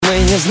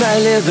не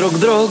знали друг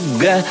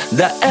друга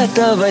до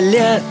этого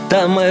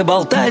лета. Мы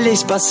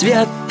болтались по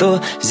свету,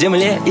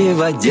 земле и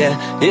воде.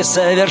 И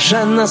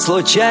совершенно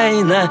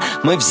случайно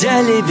мы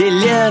взяли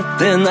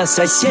билеты на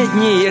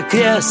соседние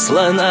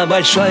кресла на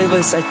большой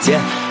высоте.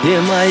 И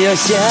мое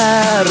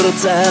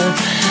сердце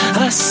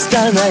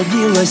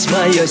остановилось,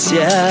 мое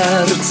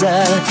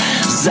сердце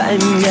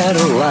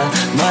замерло,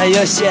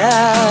 мое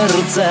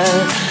сердце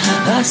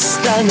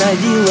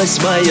остановилось,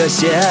 мое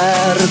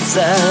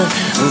сердце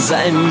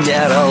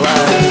замерло.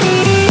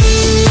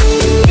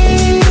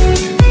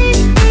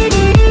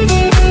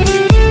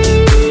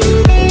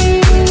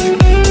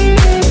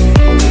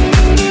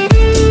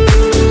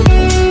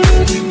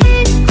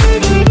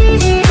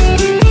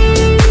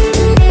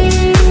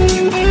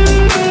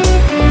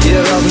 И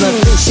ровно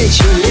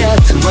 1000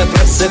 лет мы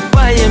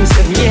просыпаемся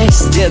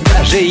вместе,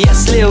 даже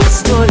если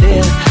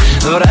уснули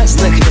в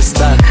разных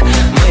местах.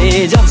 Мы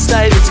идем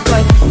ставить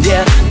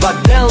кофе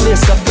под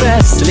Элвиса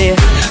Пресли.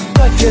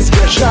 Кофе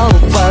сбежал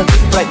под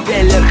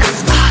пропеллер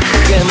Хацбах.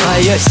 И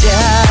мое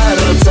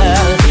сердце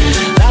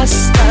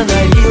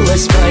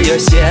остановилось, мое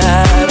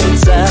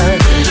сердце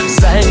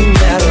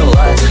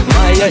замерло,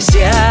 мое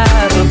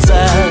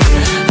сердце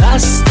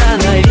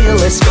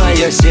остановилось,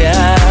 мое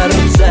сердце